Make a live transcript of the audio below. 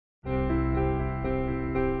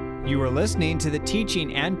You are listening to the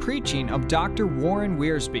teaching and preaching of Dr. Warren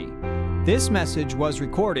Wiersbe. This message was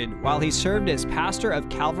recorded while he served as pastor of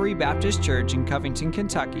Calvary Baptist Church in Covington,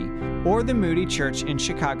 Kentucky, or the Moody Church in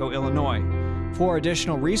Chicago, Illinois. For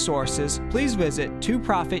additional resources, please visit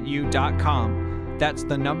 2prophetu.com. That's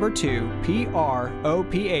the number 2, PROPHETU.com.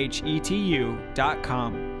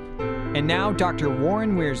 And now, Dr.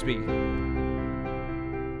 Warren Wiersbe.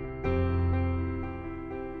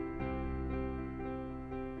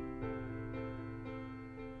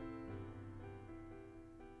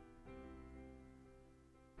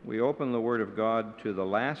 We open the Word of God to the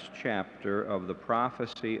last chapter of the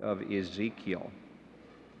prophecy of Ezekiel.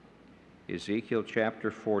 Ezekiel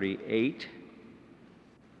chapter 48.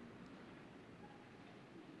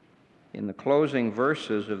 In the closing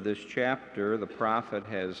verses of this chapter, the prophet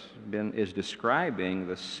is describing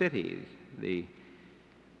the city, the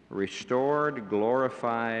restored,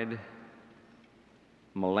 glorified,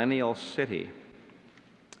 millennial city.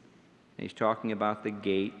 He's talking about the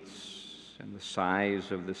gates and the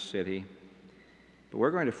size of the city. But we're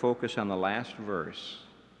going to focus on the last verse,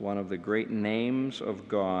 one of the great names of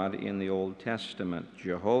God in the Old Testament,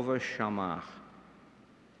 Jehovah Shammah.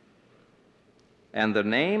 And the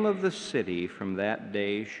name of the city from that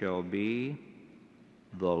day shall be,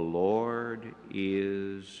 the Lord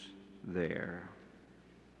is there.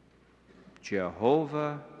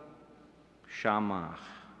 Jehovah Shammah,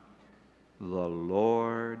 the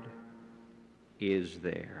Lord is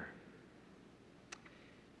there.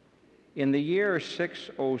 In the year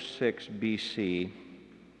 606 BC,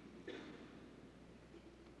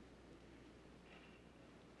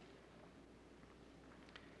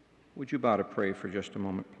 would you bow to pray for just a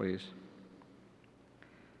moment, please?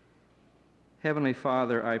 Heavenly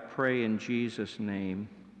Father, I pray in Jesus' name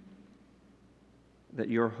that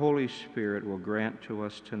your Holy Spirit will grant to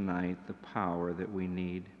us tonight the power that we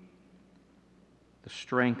need, the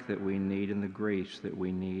strength that we need, and the grace that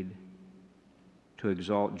we need to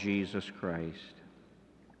exalt Jesus Christ.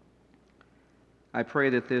 I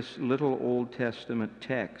pray that this little Old Testament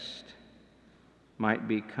text might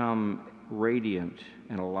become radiant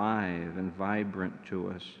and alive and vibrant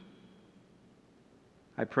to us.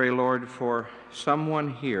 I pray, Lord, for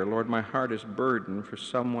someone here. Lord, my heart is burdened for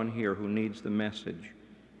someone here who needs the message.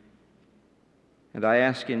 And I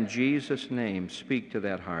ask in Jesus' name, speak to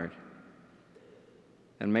that heart.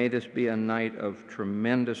 And may this be a night of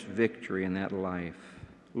tremendous victory in that life.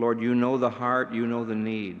 Lord, you know the heart, you know the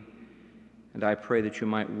need. And I pray that you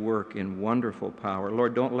might work in wonderful power.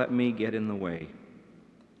 Lord, don't let me get in the way.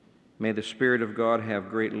 May the Spirit of God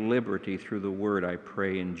have great liberty through the Word, I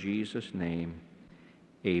pray in Jesus' name.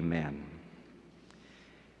 Amen.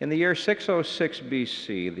 In the year 606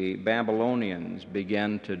 BC, the Babylonians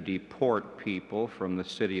began to deport people from the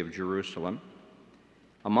city of Jerusalem.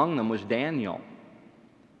 Among them was Daniel,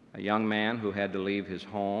 a young man who had to leave his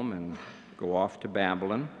home and go off to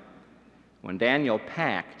Babylon. When Daniel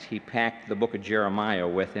packed, he packed the book of Jeremiah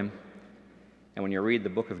with him. And when you read the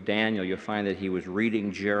book of Daniel, you'll find that he was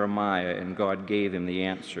reading Jeremiah, and God gave him the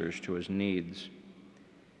answers to his needs.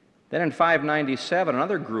 Then in 597,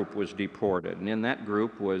 another group was deported, and in that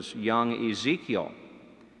group was young Ezekiel.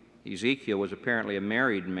 Ezekiel was apparently a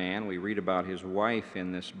married man. We read about his wife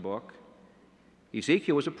in this book.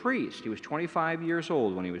 Ezekiel was a priest. He was 25 years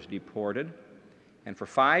old when he was deported. And for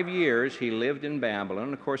 5 years, he lived in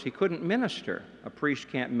Babylon. Of course, he couldn't minister. A priest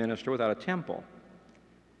can't minister without a temple.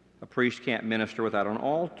 A priest can't minister without an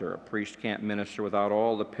altar. A priest can't minister without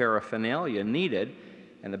all the paraphernalia needed.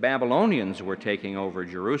 And the Babylonians were taking over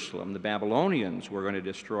Jerusalem. The Babylonians were going to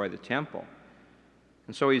destroy the temple.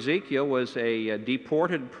 And so Ezekiel was a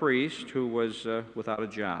deported priest who was without a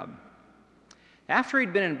job. After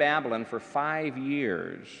he'd been in Babylon for 5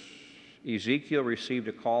 years, Ezekiel received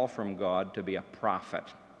a call from God to be a prophet.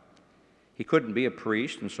 He couldn't be a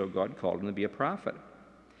priest, and so God called him to be a prophet.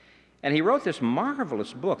 And he wrote this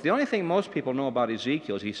marvelous book. The only thing most people know about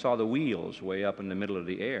Ezekiel is he saw the wheels way up in the middle of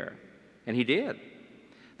the air. And he did.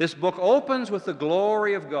 This book opens with the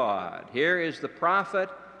glory of God. Here is the prophet,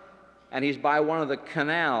 and he's by one of the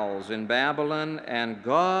canals in Babylon, and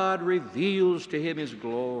God reveals to him his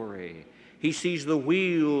glory. He sees the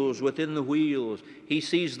wheels within the wheels. He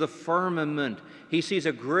sees the firmament. He sees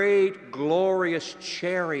a great, glorious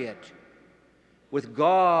chariot with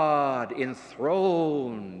God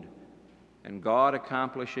enthroned and God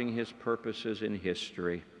accomplishing his purposes in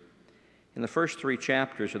history. In the first 3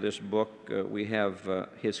 chapters of this book, we have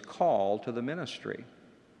his call to the ministry.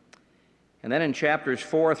 And then in chapters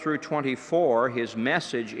 4 through 24, his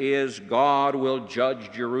message is God will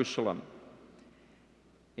judge Jerusalem.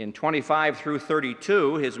 In 25 through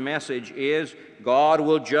 32, his message is God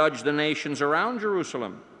will judge the nations around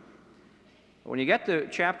Jerusalem. When you get to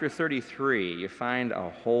chapter 33, you find a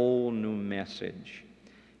whole new message.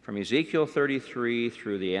 From Ezekiel 33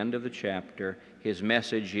 through the end of the chapter, his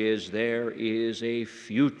message is there is a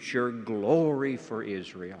future glory for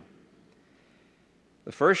Israel.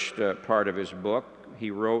 The first part of his book he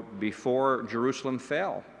wrote before Jerusalem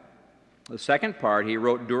fell. The second part he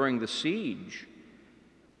wrote during the siege.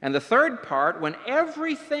 And the third part when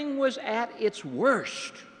everything was at its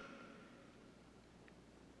worst.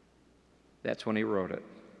 That's when he wrote it.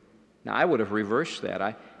 Now, I would have reversed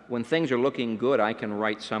that. When things are looking good, I can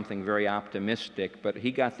write something very optimistic, but he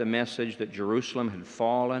got the message that Jerusalem had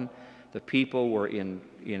fallen, the people were in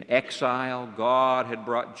exile, God had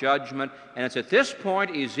brought judgment, and it's at this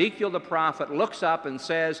point Ezekiel the prophet looks up and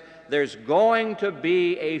says, there's going to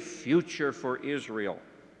be a future for Israel.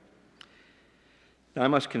 Now, I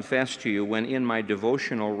must confess to you, when in my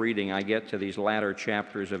devotional reading I get to these latter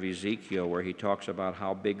chapters of Ezekiel where he talks about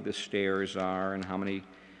how big the stairs are and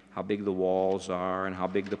how big the walls are and how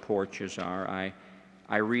big the porches are,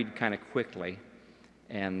 I read kind of quickly,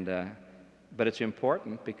 but it's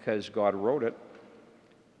important because God wrote it.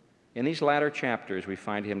 In these latter chapters, we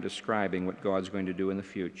find him describing what God's going to do in the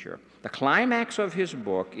future. The climax of his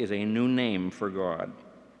book is a new name for God.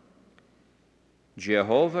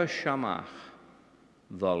 Jehovah Shammah,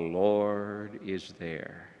 the Lord is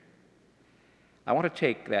there. I want to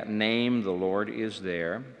take that name, the Lord is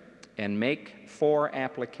there, and make 4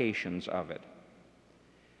 applications of it.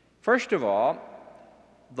 First of all,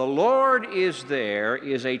 the Lord is there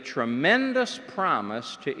is a tremendous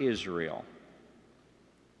promise to Israel.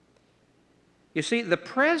 You see, the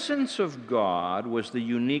presence of God was the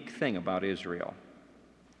unique thing about Israel.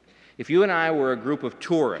 If you and I were a group of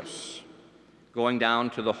tourists going down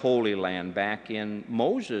to the Holy Land back in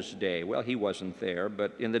Moses' day, well, he wasn't there,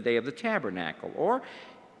 but in the day of the tabernacle, or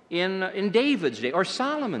in David's day, or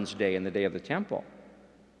Solomon's day in the day of the temple.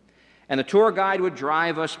 And the tour guide would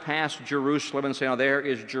drive us past Jerusalem and say, oh, there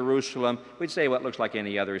is Jerusalem. We'd say, well, it looks like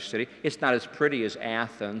any other city. It's not as pretty as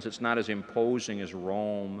Athens. It's not as imposing as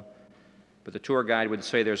Rome. But the tour guide would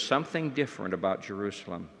say, there's something different about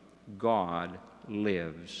Jerusalem. God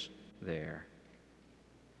lives there.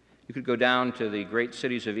 You could go down to the great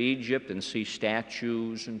cities of Egypt and see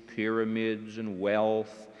statues and pyramids and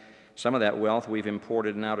wealth. Some of that wealth we've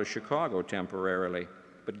imported now to Chicago temporarily,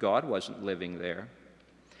 but God wasn't living there.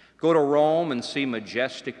 Go to Rome and see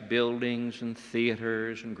majestic buildings and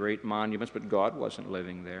theaters and great monuments, but God wasn't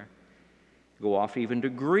living there. Go off even to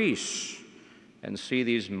Greece and see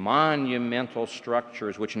these monumental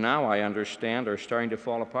structures, which now I understand are starting to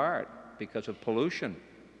fall apart because of pollution,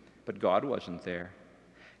 but God wasn't there.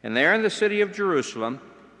 And there in the city of Jerusalem,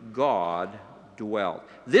 God dwelt.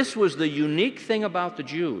 This was the unique thing about the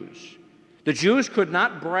Jews. The Jews could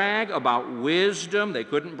not brag about wisdom, they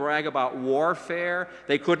couldn't brag about warfare,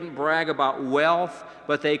 they couldn't brag about wealth,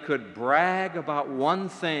 but they could brag about one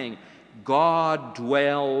thing: God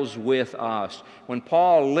dwells with us. When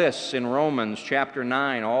Paul lists in Romans chapter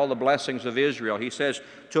 9 all the blessings of Israel, he says,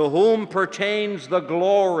 to whom pertains the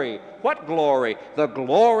glory? What glory? The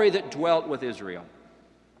glory that dwelt with Israel.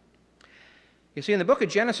 You see, in the book of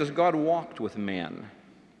Genesis, God walked with men.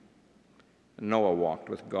 Noah walked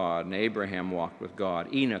with God, and Abraham walked with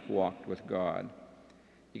God, Enoch walked with God.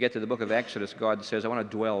 You get to the book of Exodus, God says, I want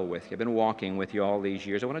to dwell with you. I've been walking with you all these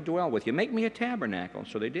years. I want to dwell with you. Make me a tabernacle.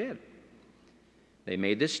 So they did. They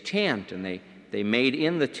made this tent, and they made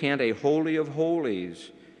in the tent a holy of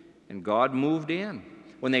holies, and God moved in.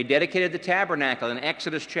 When they dedicated the tabernacle in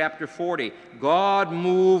Exodus chapter 40, God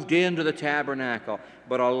moved into the tabernacle.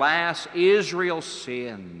 But alas, Israel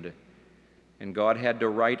sinned. And God had to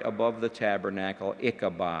write above the tabernacle,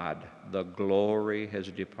 Ichabod, the glory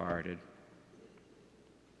has departed.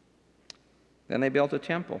 Then they built a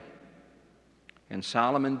temple. And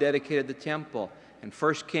Solomon dedicated the temple. And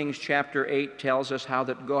 1 Kings chapter 8 tells us how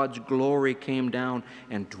that God's glory came down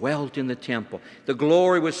and dwelt in the temple. The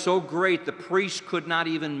glory was so great the priests could not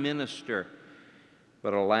even minister.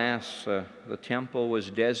 But alas, the temple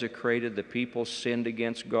was desecrated, the people sinned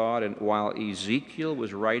against God, and while Ezekiel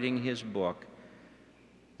was writing his book,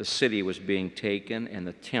 the city was being taken and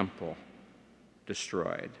the temple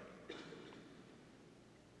destroyed.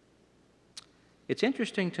 It's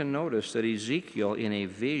interesting to notice that Ezekiel, in a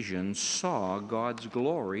vision, saw God's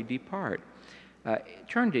glory depart.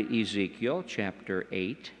 Turn to Ezekiel chapter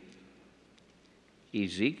 8.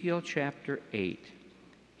 Ezekiel chapter 8.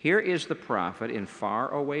 Here is the prophet in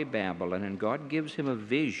faraway Babylon, and God gives him a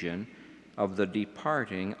vision of the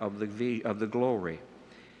departing of the glory.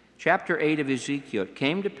 Chapter 8 of Ezekiel. It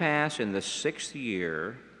came to pass in the 6th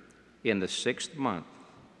year, in the 6th month,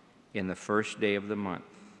 in the 1st day of the month.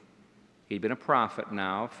 He'd been a prophet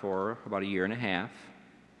now for about a year and a half.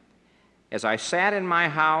 As I sat in my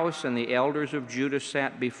house, and the elders of Judah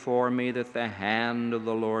sat before me, that the hand of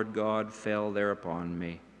the Lord God fell there upon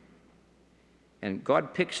me. And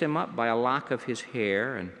God picks him up by a lock of his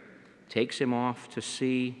hair and takes him off to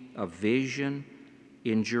see a vision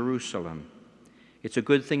in Jerusalem. It's a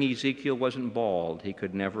good thing Ezekiel wasn't bald. He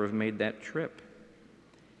could never have made that trip.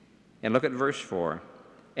 And look at verse 4.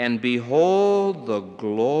 And behold, the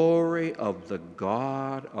glory of the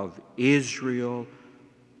God of Israel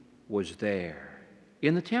was there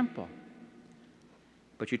in the temple.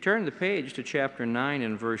 But you turn the page to chapter 9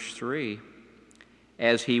 and verse 3.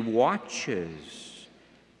 As he watches,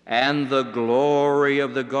 and the glory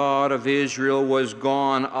of the God of Israel was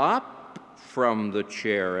gone up from the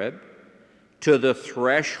cherub to the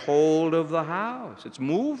threshold of the house. It's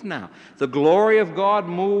moved now. The glory of God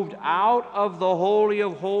moved out of the Holy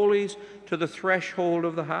of Holies to the threshold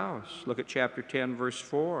of the house. Look at chapter 10, verse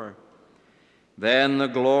 4. Then the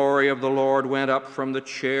glory of the Lord went up from the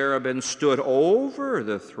cherub and stood over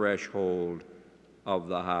the threshold of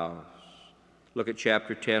the house. Look at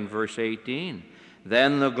chapter 10, verse 18.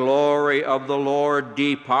 Then the glory of the Lord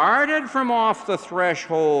departed from off the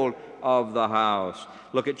threshold of the house.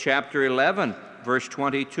 Look at chapter 11, verse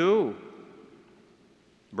 22.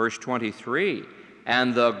 Verse 23.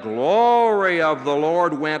 And the glory of the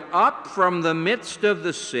Lord went up from the midst of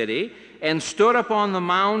the city and stood upon the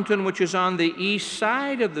mountain which is on the east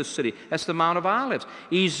side of the city. That's the Mount of Olives.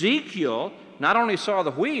 Ezekiel not only saw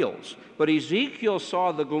the wheels, but Ezekiel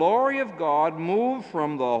saw the glory of God move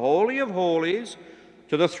from the Holy of Holies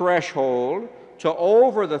to the threshold, to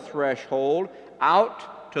over the threshold,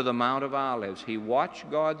 out to the Mount of Olives. He watched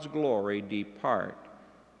God's glory depart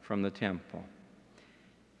from the temple.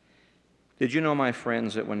 Did you know, my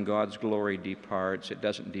friends, that when God's glory departs, it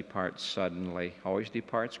doesn't depart suddenly, it always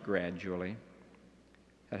departs gradually.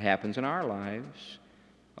 That happens in our lives.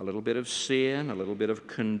 A little bit of sin, a little bit of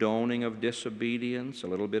condoning of disobedience, a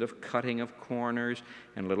little bit of cutting of corners,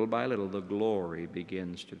 and little by little the glory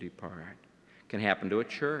begins to depart. It can happen to a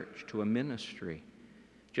church, to a ministry.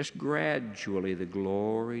 Just gradually the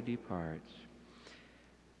glory departs.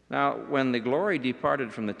 Now, when the glory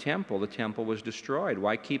departed from the temple was destroyed.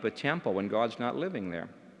 Why keep a temple when God's not living there?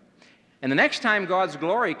 And the next time God's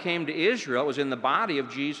glory came to Israel, it was in the body of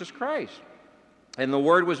Jesus Christ. And the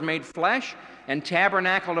Word was made flesh and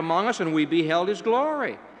tabernacled among us, and we beheld His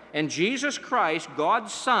glory. And Jesus Christ,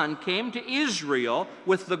 God's Son, came to Israel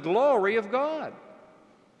with the glory of God.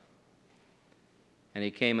 And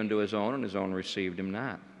He came unto His own, and His own received Him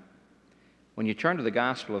not. When you turn to the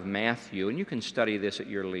Gospel of Matthew, and you can study this at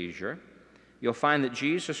your leisure, you'll find that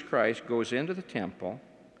Jesus Christ goes into the temple,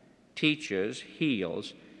 teaches,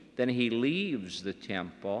 heals, then He leaves the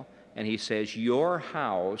temple, and He says, your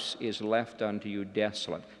house is left unto you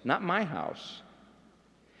desolate. Not my house.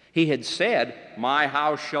 He had said, my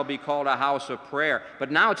house shall be called a house of prayer.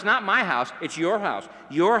 But now it's not my house, it's your house.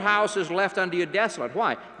 Your house is left unto you desolate.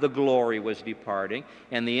 Why? The glory was departing.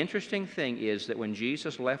 And the interesting thing is that when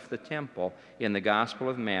Jesus left the temple in the Gospel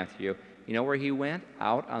of Matthew, you know where He went?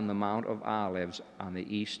 Out on the Mount of Olives on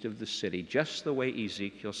the east of the city, just the way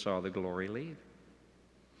Ezekiel saw the glory leave.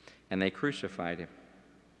 And they crucified Him.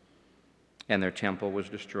 And their temple was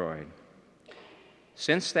destroyed.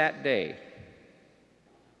 Since that day,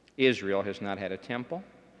 Israel has not had a temple,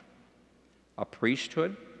 a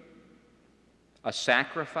priesthood, a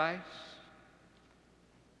sacrifice.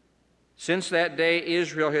 Since that day,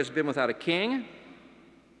 Israel has been without a king,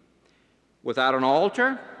 without an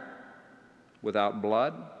altar, without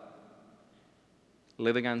blood,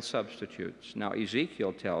 living on substitutes. Now,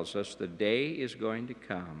 Ezekiel tells us the day is going to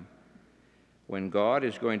come when God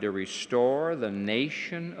is going to restore the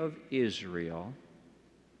nation of Israel,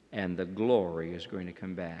 and the glory is going to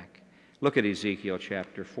come back. Look at Ezekiel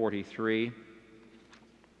chapter 43.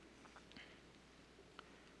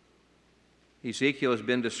 Ezekiel has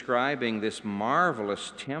been describing this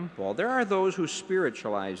marvelous temple. There are those who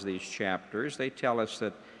spiritualize these chapters. They tell us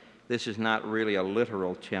that this is not really a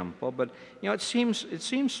literal temple, but it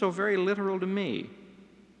seems so very literal to me.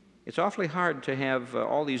 It's awfully hard to have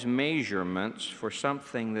all these measurements for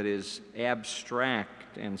something that is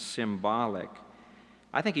abstract and symbolic.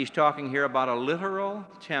 I think he's talking here about a literal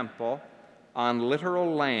temple on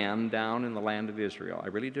literal land down in the land of Israel. I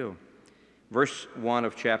really do. Verse 1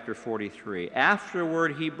 of chapter 43.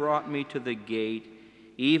 Afterward he brought me to the gate,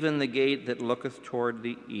 even the gate that looketh toward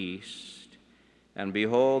the east. And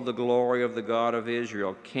behold, the glory of the God of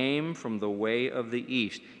Israel came from the way of the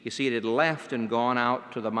east. You see, it had left and gone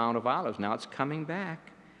out to the Mount of Olives. Now it's coming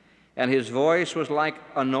back. And his voice was like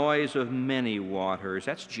a noise of many waters.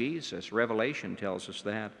 That's Jesus. Revelation tells us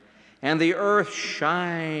that. And the earth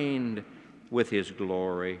shined with his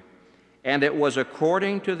glory. And it was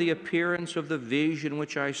according to the appearance of the vision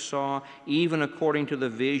which I saw, even according to the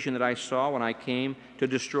vision that I saw when I came to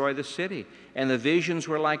destroy the city. And the visions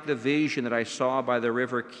were like the vision that I saw by the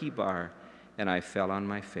river Kibar, and I fell on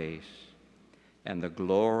my face. And the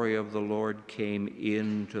glory of the Lord came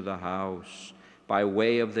into the house by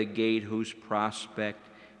way of the gate whose prospect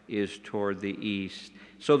is toward the east.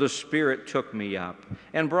 So the Spirit took me up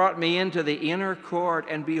and brought me into the inner court,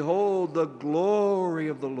 and behold, the glory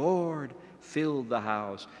of the Lord filled the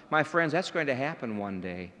house. My friends, that's going to happen one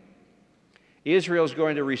day. Israel's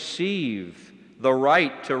going to receive the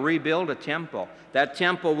right to rebuild a temple. That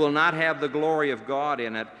temple will not have the glory of God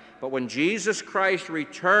in it, but when Jesus Christ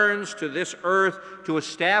returns to this earth to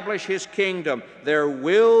establish his kingdom, there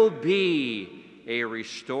will be a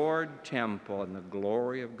restored temple, and the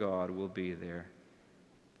glory of God will be there.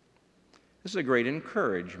 This is a great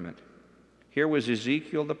encouragement. Here was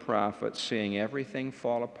Ezekiel the prophet seeing everything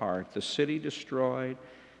fall apart, the city destroyed,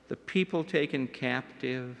 the people taken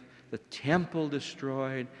captive, the temple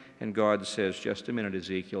destroyed, and God says, just a minute,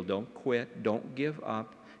 Ezekiel, don't quit, don't give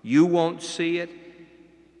up. You won't see it,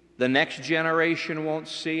 the next generation won't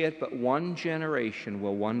see it, but one generation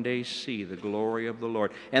will one day see the glory of the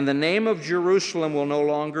Lord. And the name of Jerusalem will no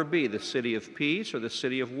longer be the city of peace or the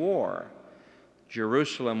city of war.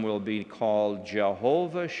 Jerusalem will be called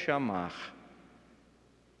Jehovah Shammah.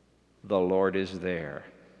 The Lord is there.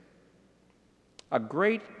 A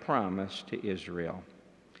great promise to Israel.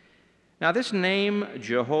 Now, this name,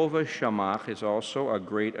 Jehovah Shammah, is also a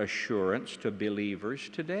great assurance to believers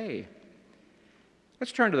today.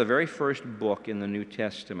 Let's turn to the very first book in the New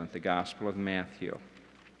Testament, the Gospel of Matthew.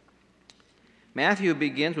 Matthew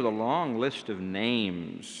begins with a long list of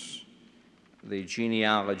names, the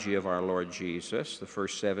genealogy of our Lord Jesus, the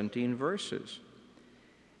first 17 verses.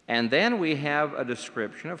 And then we have a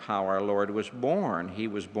description of how our Lord was born. He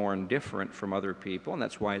was born different from other people, and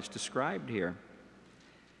that's why it's described here.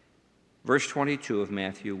 Verse 22 of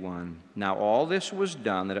Matthew 1. Now all this was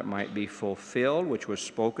done that it might be fulfilled, which was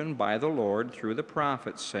spoken by the Lord through the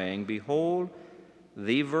prophet, saying, Behold,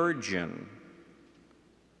 the virgin.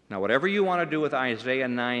 Now whatever you want to do with Isaiah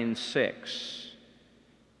 9:6,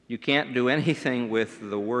 you can't do anything with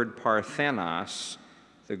the word parthenos,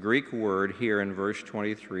 the Greek word here in verse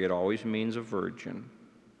 23. It always means a virgin.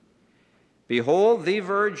 Behold, the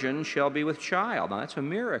virgin shall be with child. Now that's a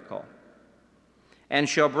miracle. And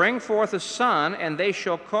shall bring forth a son, and they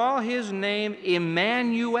shall call his name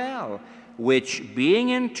Emmanuel, which being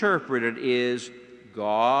interpreted is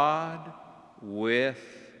God with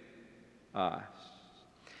us.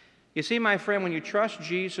 You see, my friend, when you trust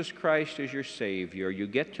Jesus Christ as your Savior, you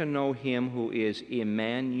get to know him who is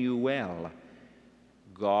Emmanuel,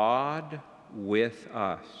 God with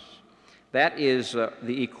us. That is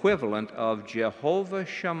the equivalent of Jehovah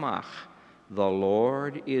Shammah. The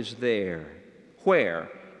Lord is there. Where?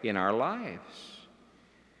 In our lives.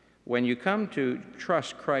 When you come to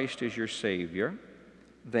trust Christ as your Savior,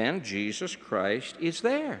 then Jesus Christ is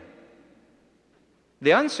there.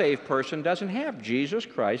 The unsaved person doesn't have Jesus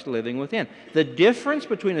Christ living within. The difference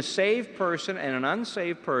between a saved person and an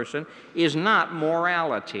unsaved person is not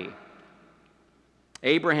morality.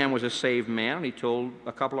 Abraham was a saved man, and he told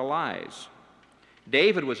a couple of lies.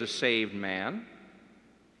 David was a saved man.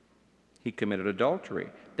 He committed adultery.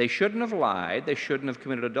 They shouldn't have lied. They shouldn't have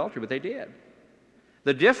committed adultery, but they did.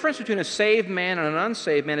 The difference between a saved man and an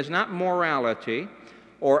unsaved man is not morality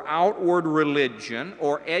or outward religion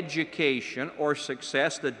or education or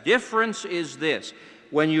success. The difference is this.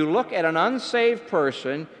 When you look at an unsaved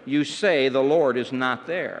person, you say the Lord is not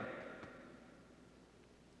there.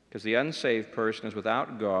 Because the unsaved person is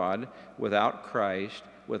without God, without Christ,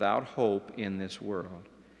 without hope in this world.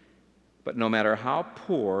 But no matter how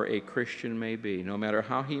poor a Christian may be, no matter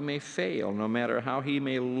how he may fail, no matter how he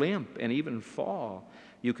may limp and even fall,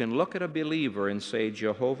 you can look at a believer and say,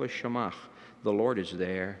 Jehovah Shammah, the Lord is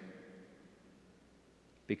there.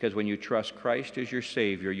 Because when you trust Christ as your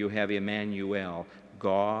Savior, you have Emmanuel,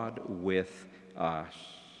 God with us.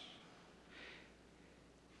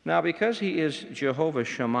 Now, because he is Jehovah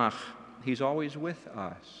Shammah, he's always with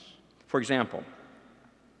us. For example,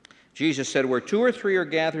 Jesus said, where two or three are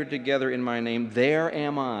gathered together in my name, there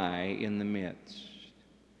am I in the midst.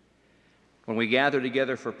 When we gather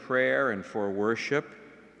together for prayer and for worship,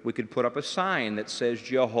 we could put up a sign that says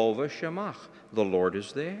Jehovah Shammah, the Lord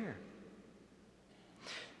is there.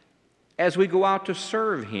 As we go out to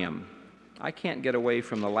serve Him, I can't get away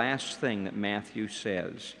from the last thing that Matthew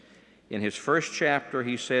says. In his first chapter,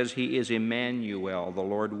 he says He is Emmanuel, the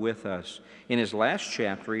Lord with us. In his last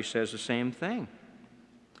chapter, he says the same thing.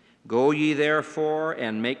 Go ye therefore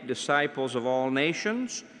and make disciples of all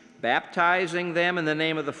nations, baptizing them in the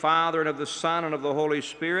name of the Father and of the Son and of the Holy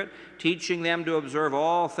Spirit, teaching them to observe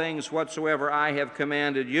all things whatsoever I have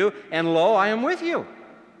commanded you. And lo, I am with you.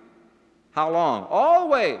 How long?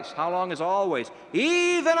 Always. How long is always?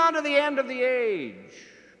 Even unto the end of the age.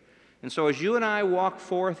 And so as you and I walk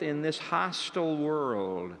forth in this hostile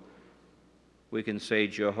world, we can say,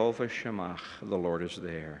 Jehovah Shammah, the Lord is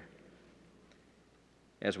there.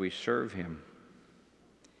 As we serve Him,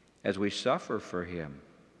 as we suffer for Him.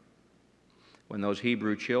 When those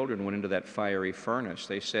Hebrew children went into that fiery furnace,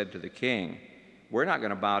 they said to the king, we're not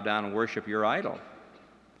going to bow down and worship your idol.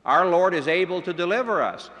 Our Lord is able to deliver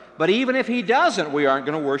us. But even if He doesn't, we aren't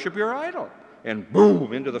going to worship your idol. And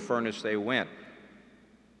boom, into the furnace they went.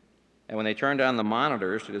 And when they turned on the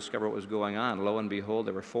monitors to discover what was going on, lo and behold,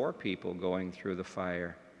 there were 4 people going through the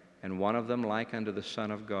fire, and one of them like unto the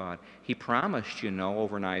Son of God. He promised,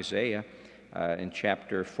 over in Isaiah, in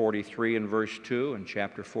chapter 43 and verse 2, and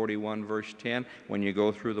chapter 41 verse 10, when you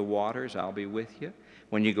go through the waters, I'll be with you.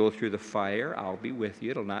 When you go through the fire, I'll be with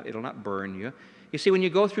you. It'll not burn you. You see, when you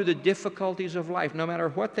go through the difficulties of life, no matter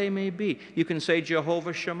what they may be, you can say,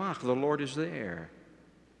 Jehovah Shammah, the Lord is there.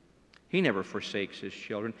 He never forsakes His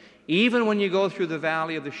children. Even when you go through the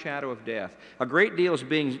valley of the shadow of death, a great deal is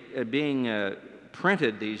being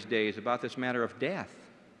printed these days about this matter of death.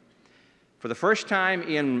 For the first time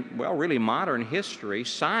in, really modern history,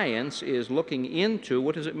 science is looking into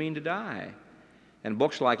what does it mean to die. And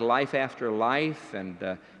books like Life After Life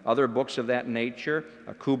and other books of that nature,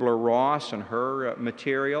 Kubler-Ross and her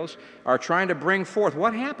materials, are trying to bring forth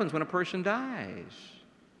what happens when a person dies.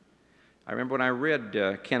 I remember when I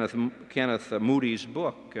read Kenneth Moody's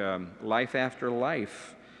book, Life After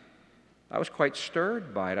Life, I was quite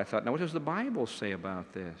stirred by it. I thought, now what does the Bible say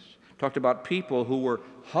about this? Talked about people who were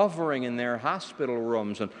hovering in their hospital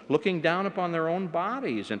rooms and looking down upon their own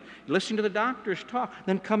bodies and listening to the doctors talk,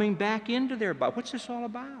 then coming back into their body. What's this all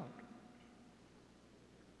about?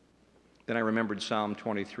 Then I remembered Psalm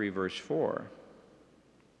 23, verse 4.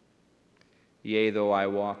 Yea, though I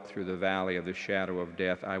walk through the valley of the shadow of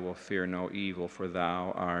death, I will fear no evil, for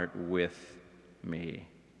thou art with me.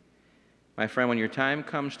 My friend, when your time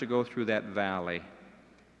comes to go through that valley,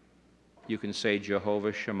 you can say,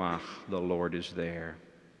 Jehovah Shammah, the Lord is there.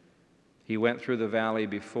 He went through the valley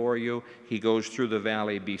before you. He goes through the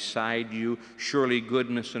valley beside you. Surely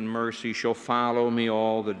goodness and mercy shall follow me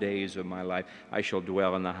all the days of my life. I shall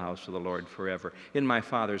dwell in the house of the Lord forever. In my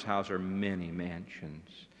Father's house are many mansions.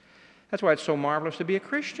 That's why it's so marvelous to be a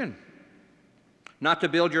Christian. Not to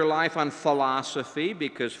build your life on philosophy,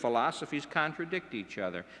 because philosophies contradict each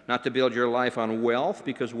other. Not to build your life on wealth,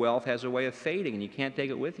 because wealth has a way of fading and you can't take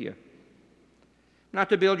it with you. Not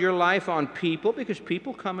to build your life on people, because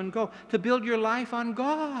people come and go. To build your life on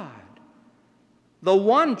God. The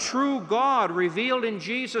one true God revealed in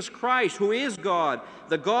Jesus Christ, who is God,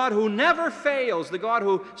 the God who never fails, the God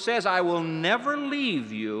who says, I will never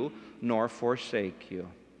leave you nor forsake you.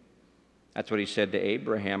 That's what He said to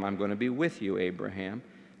Abraham. I'm going to be with you, Abraham.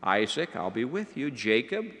 Isaac, I'll be with you.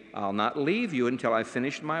 Jacob, I'll not leave you until I've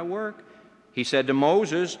finished my work. He said to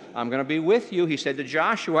Moses, I'm going to be with you. He said to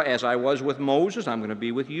Joshua, as I was with Moses, I'm going to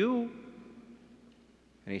be with you.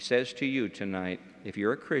 And He says to you tonight, if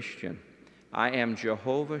you're a Christian, I am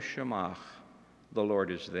Jehovah Shammah. The Lord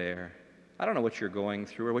is there. I don't know what you're going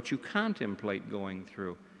through or what you contemplate going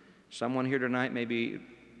through. Someone here tonight may be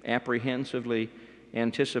apprehensively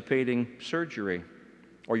anticipating surgery,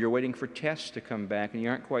 or you're waiting for tests to come back and you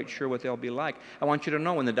aren't quite sure what they'll be like. I want you to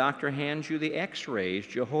know when the doctor hands you the x-rays,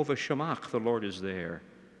 Jehovah Shammah, the Lord is there.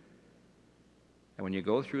 And when you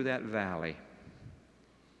go through that valley,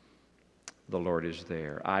 the Lord is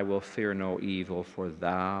there. I will fear no evil, for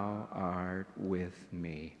thou art with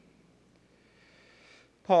me.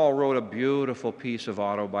 Paul wrote a beautiful piece of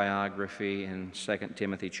autobiography in 2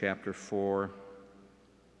 Timothy chapter 4.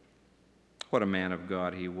 What a man of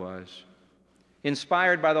God he was.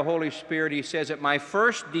 Inspired by the Holy Spirit, he says, at my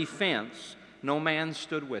first defense, no man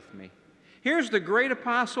stood with me. Here's the great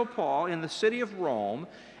apostle Paul in the city of Rome,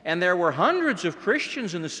 and there were hundreds of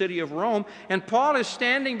Christians in the city of Rome, and Paul is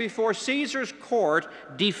standing before Caesar's court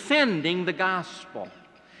defending the gospel.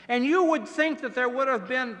 And you would think that there would have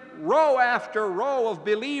been row after row of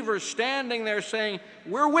believers standing there saying,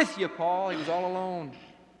 we're with you, Paul. He was all alone.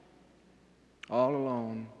 All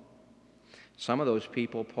alone. Some of those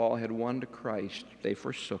people Paul had won to Christ, they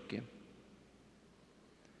forsook him.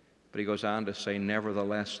 But he goes on to say,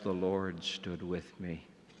 nevertheless, the Lord stood with me.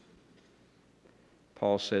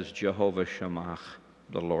 Paul says, Jehovah Shammah,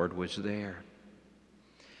 the Lord was there.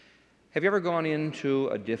 Have you ever gone into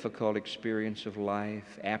a difficult experience of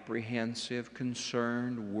life, apprehensive,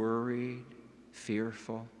 concerned, worried,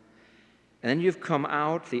 fearful? And then you've come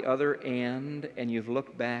out the other end and you've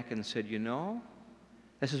looked back and said, you know,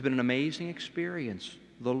 this has been an amazing experience.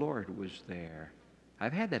 The Lord was there.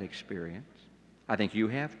 I've had that experience. I think you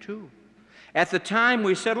have too. At the time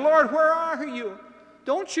we said, Lord, where are you?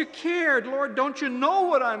 Don't you care? Lord, don't you know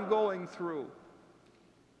what I'm going through?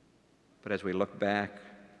 But as we look back,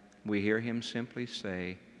 we hear him simply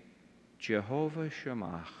say, Jehovah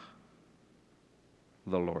Shammah,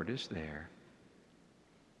 the Lord is there.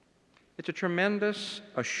 It's a tremendous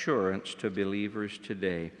assurance to believers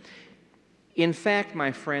today. In fact,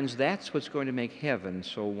 my friends, that's what's going to make heaven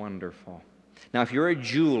so wonderful. Now, if you're a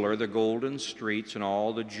jeweler, the golden streets and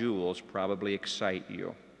all the jewels probably excite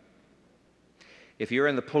you. If you're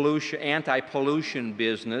in the anti-pollution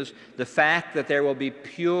business, the fact that there will be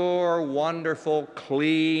pure, wonderful,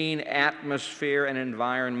 clean atmosphere and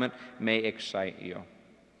environment may excite you.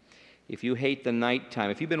 If you hate the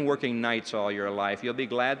nighttime, if you've been working nights all your life, you'll be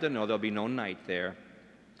glad to know there'll be no night there.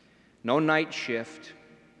 No night shift.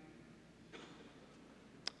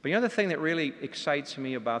 But you know the thing that really excites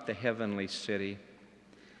me about the heavenly city?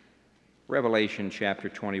 Revelation chapter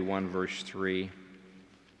 21, verse 3.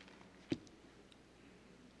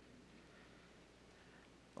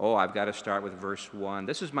 Oh, I've got to start with verse 1.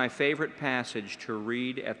 This is my favorite passage to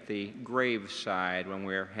read at the graveside when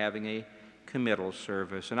we're having a committal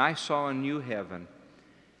service. And I saw a new heaven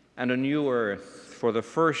and a new earth, for the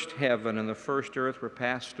first heaven and the first earth were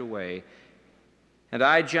passed away. And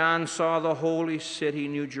I, John, saw the holy city,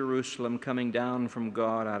 New Jerusalem, coming down from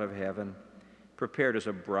God out of heaven, prepared as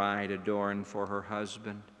a bride adorned for her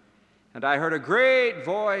husband. And I heard a great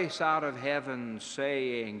voice out of heaven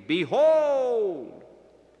saying, Behold,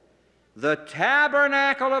 the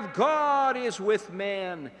tabernacle of God is with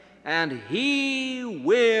men, and he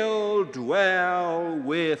will dwell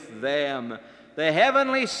with them. The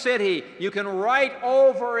heavenly city, you can write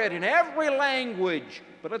over it in every language,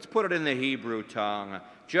 but let's put it in the Hebrew tongue.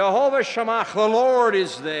 Jehovah Shammah, the Lord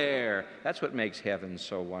is there. That's what makes heaven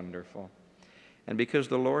so wonderful. And because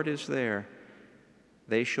the Lord is there,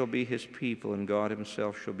 they shall be his people, and God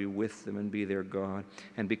himself shall be with them and be their God.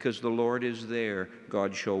 And because the Lord is there,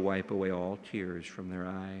 God shall wipe away all tears from their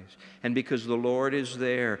eyes. And because the Lord is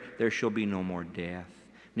there, there shall be no more death,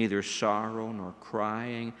 neither sorrow nor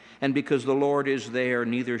crying. And because the Lord is there,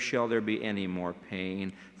 neither shall there be any more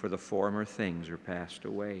pain, for the former things are passed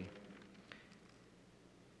away.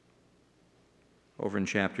 Over in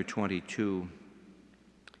chapter 22,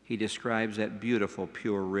 he describes that beautiful,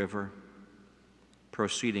 pure river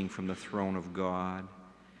proceeding from the throne of God.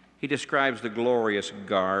 He describes the glorious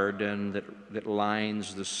garden that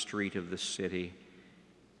lines the street of the city.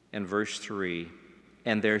 And verse 3,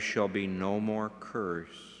 and there shall be no more curse,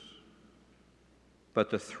 but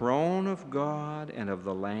the throne of God and of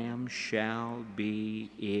the Lamb shall be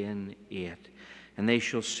in it. And they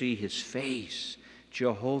shall see his face,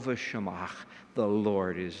 Jehovah Shammah, the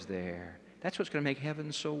Lord is there. That's what's going to make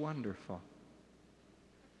heaven so wonderful.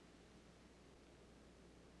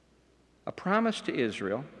 A promise to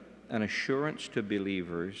Israel, an assurance to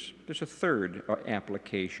believers. There's a third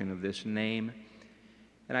application of this name,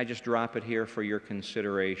 and I just drop it here for your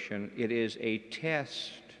consideration. It is a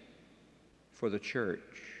test for the church.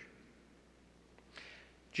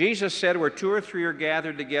 Jesus said, where two or three are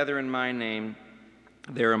gathered together in my name,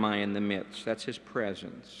 there am I in the midst. That's his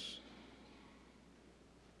presence.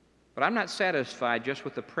 But I'm not satisfied just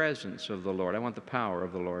with the presence of the Lord. I want the power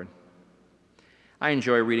of the Lord. I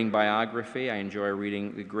enjoy reading biography. I enjoy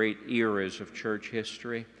reading the great eras of church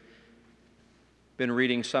history. Been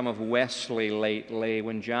reading some of Wesley lately.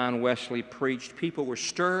 When John Wesley preached, people were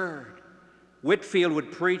stirred. Whitefield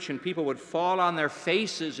would preach and people would fall on their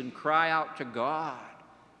faces and cry out to God.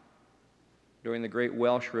 During the great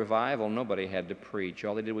Welsh revival, nobody had to preach.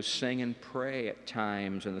 All they did was sing and pray at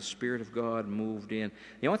times, and the Spirit of God moved in.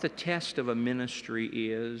 You know what the test of a ministry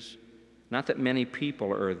is? Not that many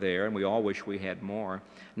people are there, and we all wish we had more.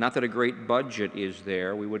 Not that a great budget is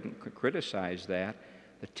there. We wouldn't criticize that.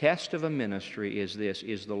 The test of a ministry is this: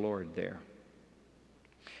 is the Lord there?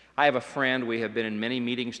 I have a friend. We have been in many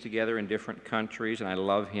meetings together in different countries, and I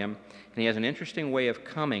love him. And he has an interesting way of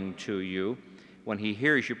coming to you when he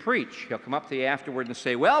hears you preach. He'll come up to you afterward and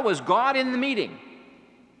say, well, was God in the meeting?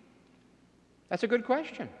 That's a good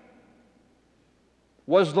question.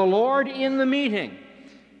 Was the Lord in the meeting?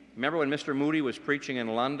 Remember when Mr. Moody was preaching in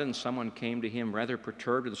London, someone came to him rather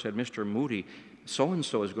perturbed and said, "Mr. Moody,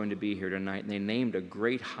 so-and-so is going to be here tonight," and they named a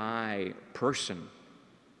great high person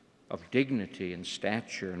of dignity and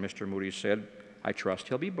stature. And Mr. Moody said, "I trust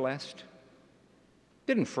he'll be blessed."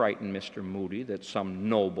 Didn't frighten Mr. Moody that some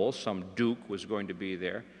noble, some duke was going to be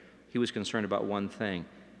there. He was concerned about one thing: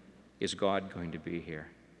 is God going to be here?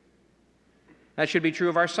 That should be true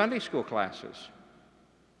of our Sunday school classes.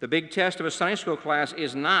 The big test of a Sunday school class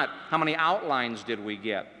is not how many outlines did we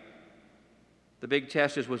get. The big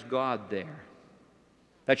test is, was God there?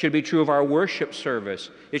 That should be true of our worship service.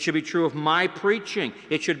 It should be true of my preaching.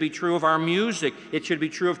 It should be true of our music. It should be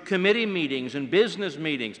true of committee meetings and business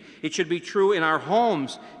meetings. It should be true in our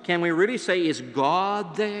homes. Can we really say, is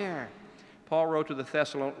God there? Paul wrote to the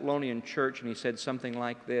Thessalonian church and he said something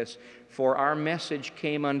like this: "For our message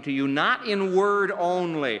came unto you not in word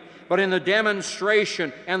only, but in the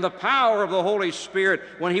demonstration and the power of the Holy Spirit."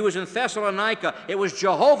 When he was in Thessalonica, it was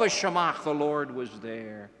Jehovah Shammah, the Lord was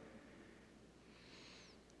there.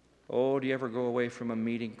 Oh, do you ever go away from a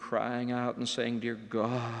meeting crying out and saying, "Dear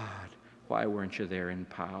God, why weren't you there in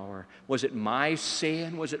power? Was it my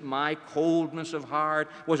sin? Was it my coldness of heart?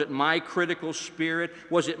 Was it my critical spirit?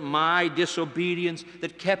 Was it my disobedience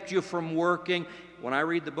that kept you from working?" When I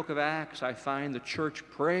read the book of Acts, I find the church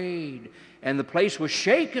prayed and the place was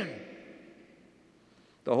shaken.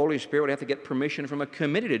 The Holy Spirit would have to get permission from a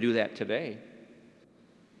committee to do that today.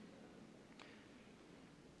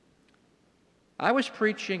 I was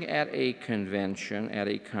preaching at a convention, at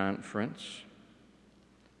a conference,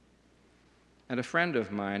 and a friend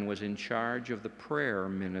of mine was in charge of the prayer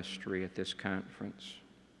ministry at this conference.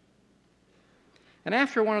 And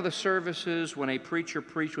after one of the services, when a preacher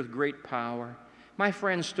preached with great power, my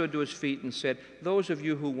friend stood to his feet and said, "Those of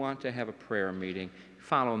you who want to have a prayer meeting,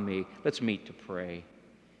 follow me. Let's meet to pray."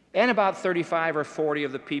 And about 35 or 40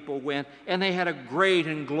 of the people went, and they had a great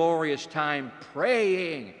and glorious time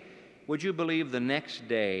praying. Would you believe the next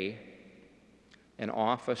day, an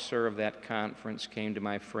officer of that conference came to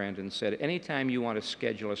my friend and said, "Anytime you want to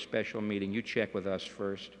schedule a special meeting, you check with us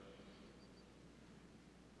first."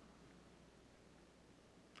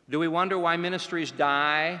 Do we wonder why ministries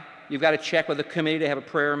die? You've got to check with the committee to have a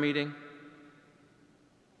prayer meeting.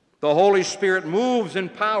 The Holy Spirit moves in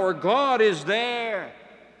power. God is there.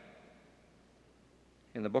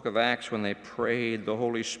 In the book of Acts, when they prayed, the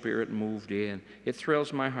Holy Spirit moved in. It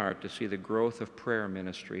thrills my heart to see the growth of prayer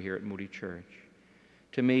ministry here at Moody Church.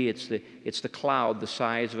 To me, it's the cloud the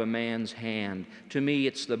size of a man's hand. To me,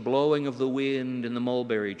 it's the blowing of the wind in the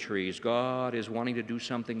mulberry trees. God is wanting to do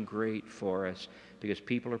something great for us because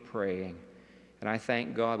people are praying. And I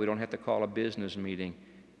thank God we don't have to call a business meeting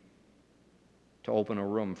to open a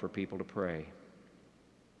room for people to pray.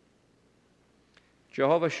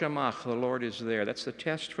 Jehovah Shammah, the Lord is there. That's the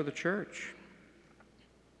test for the church.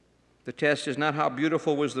 The test is not how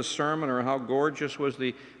beautiful was the sermon or how gorgeous was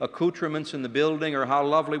the accoutrements in the building or how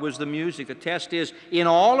lovely was the music. The test is, in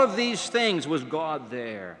all of these things, was God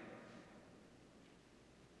there?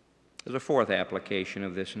 There's a fourth application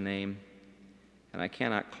of this name, and I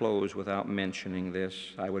cannot close without mentioning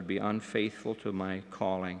this. I would be unfaithful to my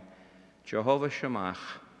calling. Jehovah Shammah.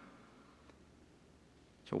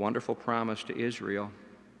 It's a wonderful promise to Israel.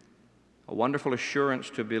 A wonderful assurance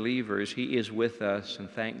to believers. He is with us, and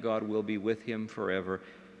thank God we'll be with him forever.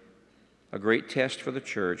 A great test for the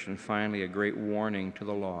church, and finally a great warning to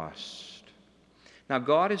the lost. Now,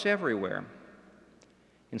 God is everywhere.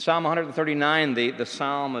 In Psalm 139, the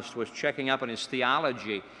psalmist was checking up on his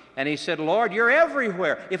theology, and he said, "Lord, you're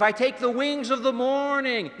everywhere. If I take the wings of the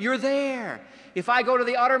morning, you're there. If I go to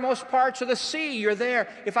the uttermost parts of the sea, you're there.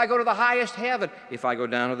 If I go to the highest heaven, if I go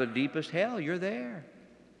down to the deepest hell, you're there."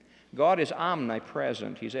 God is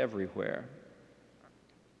omnipresent. He's everywhere.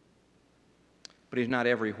 But he's not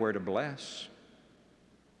everywhere to bless.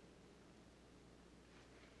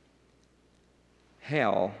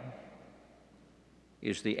 Hell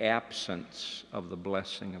is the absence of the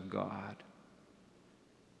blessing of God.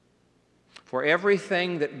 For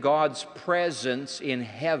everything that God's presence in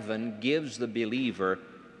heaven gives the believer,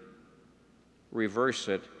 reverse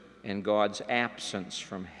it, and God's absence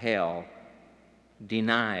from hell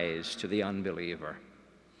denies to the unbeliever.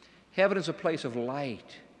 Heaven is a place of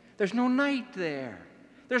light. There's no night there.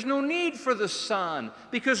 There's no need for the sun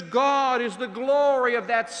because God is the glory of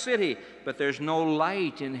that city. But there's no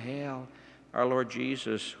light in hell. Our Lord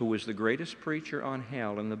Jesus, who was the greatest preacher on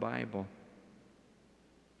hell in the Bible,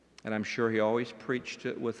 and I'm sure he always preached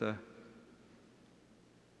it with a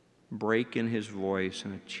break in his voice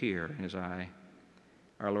and a tear in his eye.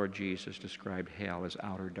 Our Lord Jesus described hell as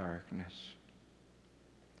outer darkness.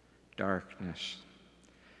 Darkness.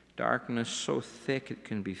 darkness so thick it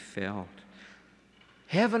can be felt.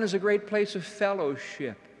 Heaven is a great place of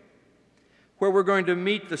fellowship where we're going to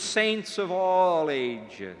meet the saints of all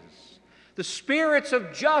ages, the spirits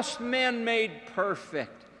of just men made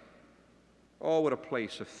perfect. Oh, what a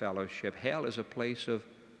place of fellowship. Hell is a place of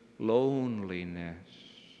loneliness.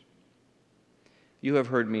 You have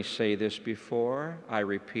heard me say this before. I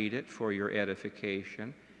repeat it for your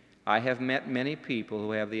edification. I have met many people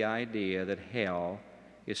who have the idea that hell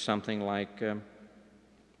is something like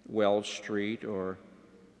Wells Street or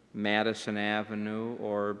Madison Avenue,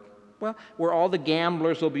 or, well, where all the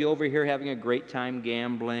gamblers will be over here having a great time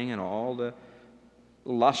gambling, and all the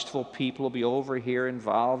lustful people will be over here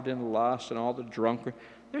involved in lust, and all the drunkards.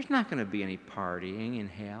 There's not going to be any partying in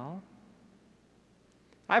hell.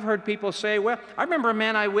 I've heard people say, well, I remember a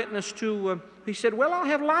man I witnessed to, he said, well, I'll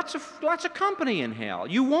have lots of company in hell.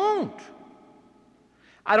 You won't.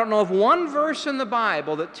 I don't know of one verse in the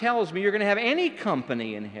Bible that tells me you're going to have any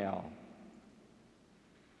company in hell.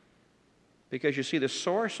 Because you see, the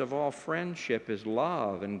source of all friendship is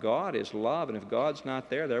love, and God is love, and if God's not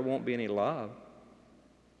there, there won't be any love.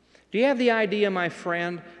 Do you have the idea, my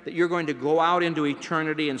friend, that you're going to go out into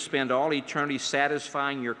eternity and spend all eternity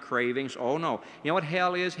satisfying your cravings? Oh, no. You know what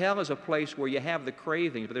hell is? Hell is a place where you have the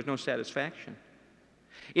cravings, but there's no satisfaction.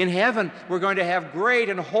 In heaven, we're going to have great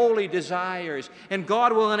and holy desires, and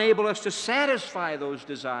God will enable us to satisfy those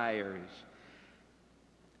desires.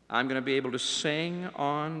 I'm going to be able to sing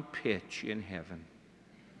on pitch in heaven.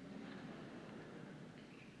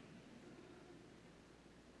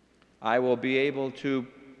 I will be able to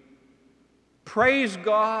praise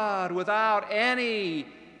God without any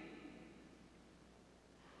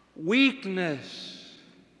weakness.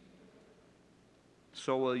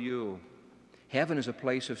 So will you. Heaven is a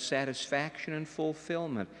place of satisfaction and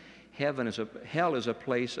fulfillment. Hell is a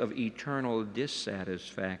place of eternal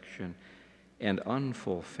dissatisfaction and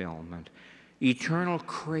unfulfillment. Eternal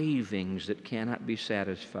cravings that cannot be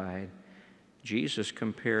satisfied. Jesus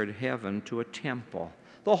compared heaven to a temple.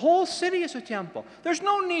 The whole city is a temple. There's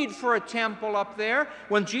no need for a temple up there.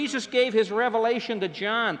 When Jesus gave his revelation to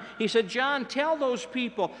John, he said, John, tell those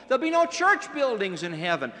people there'll be no church buildings in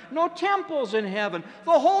heaven, no temples in heaven.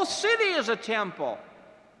 The whole city is a temple.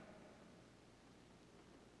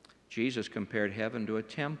 Jesus compared heaven to a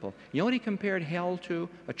temple. You know what he compared hell to?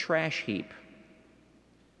 A trash heap,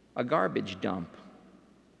 a garbage dump.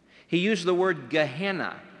 He used the word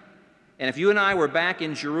Gehenna. And if you and I were back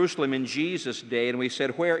in Jerusalem in Jesus' day and we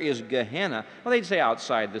said, where is Gehenna? Well, they'd say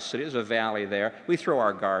outside the city. There's a valley there. We throw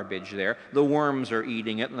our garbage there. The worms are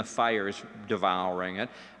eating it and the fire's devouring it.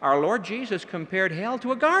 Our Lord Jesus compared hell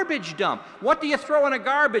to a garbage dump. What do you throw in a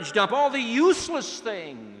garbage dump? All the useless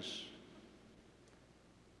things.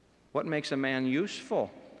 What makes a man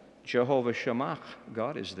useful? Jehovah Shammah.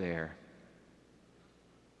 God is there.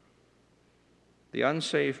 The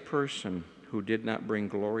unsaved person who did not bring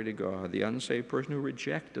glory to God, the unsaved person who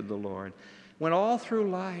rejected the Lord, went all through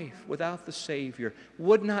life without the Savior,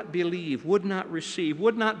 would not believe, would not receive,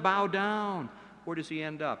 would not bow down. Where does he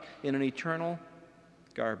end up? In an eternal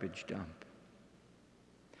garbage dump.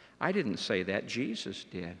 I didn't say that. Jesus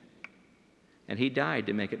did. And he died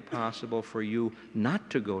to make it possible for you not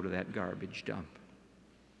to go to that garbage dump.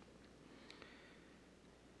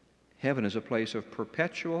 Heaven is a place of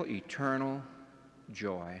perpetual, eternal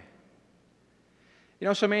joy. You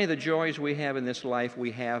know, so many of the joys we have in this life, we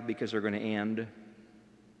have because they're going to end.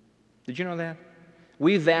 Did you know that?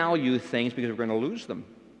 We value things because we're going to lose them.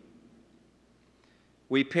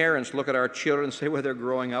 We parents look at our children and say, well, they're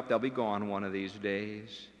growing up, they'll be gone one of these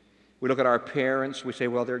days. We look at our parents, we say,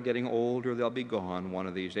 well, they're getting older, they'll be gone one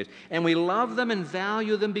of these days. And we love them and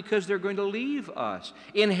value them because they're going to leave us.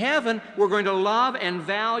 In heaven, we're going to love and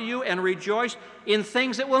value and rejoice in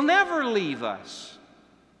things that will never leave us.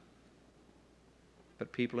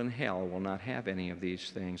 But people in hell will not have any of these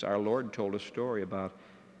things. Our Lord told a story about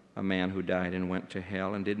a man who died and went to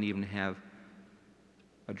hell and didn't even have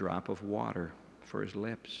a drop of water for his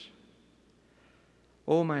lips.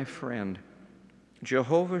 Oh, my friend,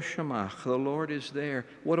 Jehovah Shammah, the Lord is there.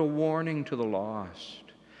 What a warning to the lost.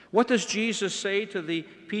 What does Jesus say to the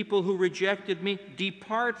people who rejected me?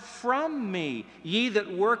 Depart from me, ye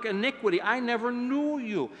that work iniquity. I never knew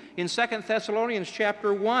you. In 2 Thessalonians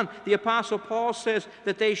chapter 1, the Apostle Paul says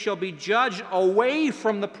that they shall be judged away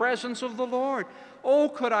from the presence of the Lord. Oh,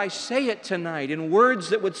 could I say it tonight in words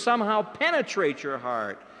that would somehow penetrate your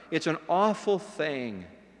heart. It's an awful thing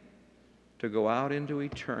to go out into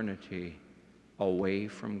eternity away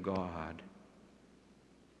from God.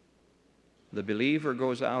 The believer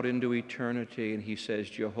goes out into eternity and he says,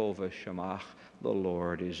 Jehovah Shammah, the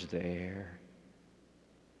Lord is there.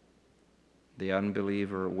 The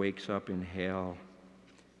unbeliever wakes up in hell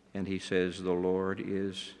and he says, the Lord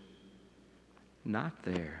is not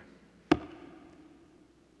there.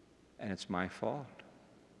 And it's my fault.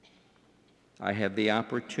 I had the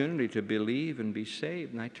opportunity to believe and be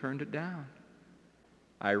saved, and I turned it down.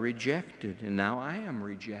 I rejected, and now I am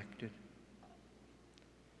rejected.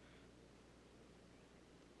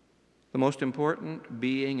 The most important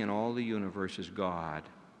being in all the universe is God.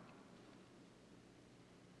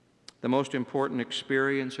 The most important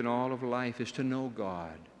experience in all of life is to know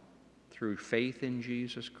God through faith in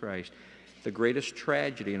Jesus Christ. The greatest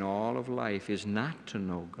tragedy in all of life is not to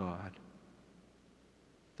know God.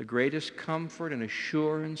 The greatest comfort and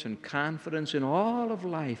assurance and confidence in all of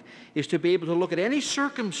life is to be able to look at any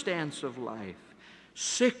circumstance of life,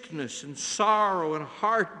 sickness and sorrow and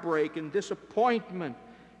heartbreak and disappointment,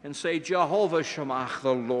 and say, Jehovah Shammah,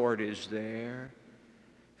 the Lord is there.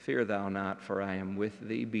 Fear thou not, for I am with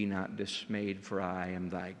thee. Be not dismayed, for I am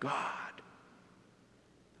thy God.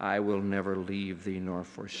 I will never leave thee nor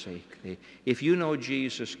forsake thee. If you know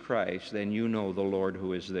Jesus Christ, then you know the Lord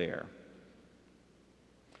who is there.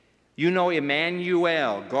 You know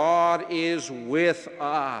Emmanuel, God is with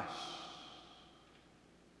us.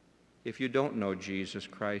 If you don't know Jesus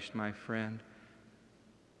Christ, my friend,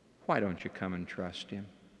 why don't you come and trust Him?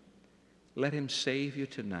 Let Him save you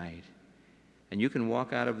tonight. And you can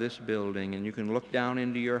walk out of this building and you can look down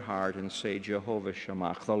into your heart and say, Jehovah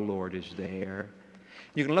Shammah, the Lord is there.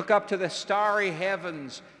 You can look up to the starry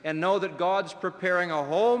heavens and know that God's preparing a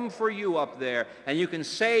home for you up there. And you can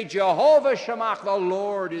say, Jehovah Shammah, the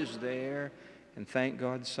Lord is there. And thank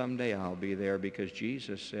God someday I'll be there, because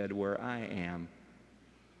Jesus said, where I am,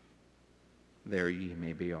 there ye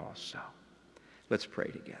may be also. Let's pray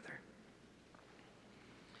together.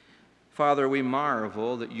 Father, we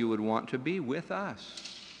marvel that you would want to be with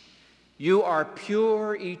us. You are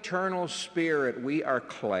pure, eternal spirit. We are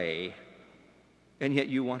clay. And yet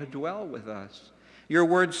you want to dwell with us. Your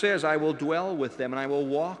word says, I will dwell with them, and I will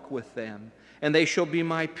walk with them, and they shall be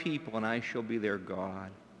my people, and I shall be their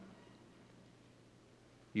God.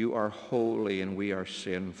 You are holy, and we are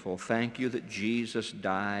sinful. Thank you that Jesus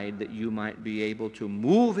died, that you might be able to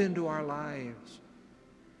move into our lives.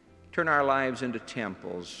 Turn our lives into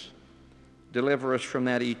temples. Deliver us from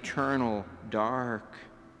that eternal, dark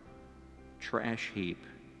trash heap.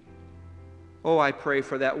 Oh, I pray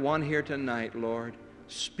for that one here tonight, Lord.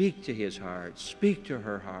 Speak to his heart. Speak to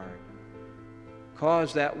her heart.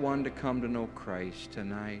 Cause that one to come to know Christ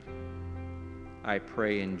tonight. I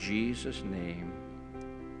pray in Jesus' name.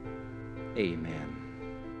 Amen.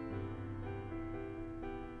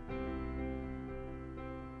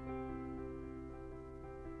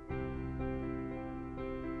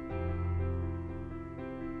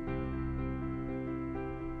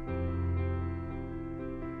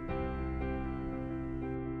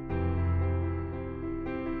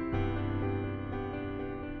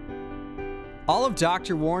 All of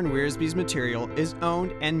Dr. Warren Wiersbe's material is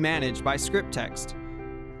owned and managed by ScriptText.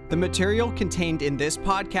 The material contained in this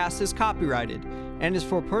podcast is copyrighted and is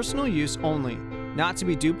for personal use only, not to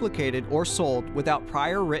be duplicated or sold without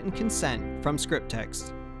prior written consent from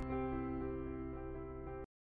ScriptText.